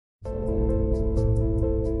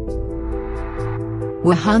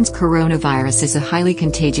Wuhan's coronavirus is a highly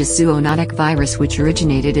contagious zoonotic virus which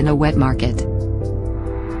originated in a wet market.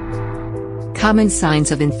 Common signs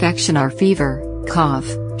of infection are fever, cough,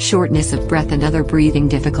 shortness of breath and other breathing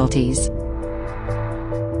difficulties.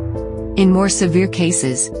 In more severe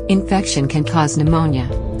cases, infection can cause pneumonia,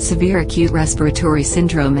 severe acute respiratory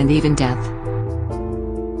syndrome and even death.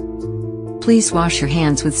 Please wash your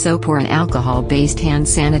hands with soap or an alcohol-based hand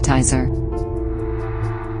sanitizer.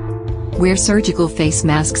 Wear surgical face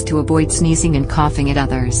masks to avoid sneezing and coughing at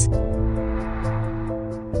others.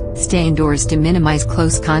 Stay indoors to minimize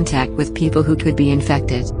close contact with people who could be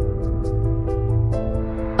infected.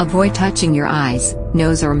 Avoid touching your eyes,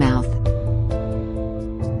 nose or mouth.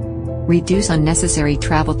 Reduce unnecessary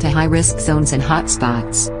travel to high-risk zones and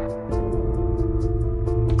hotspots.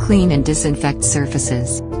 Clean and disinfect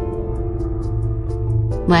surfaces.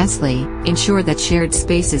 Lastly, ensure that shared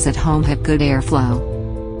spaces at home have good airflow.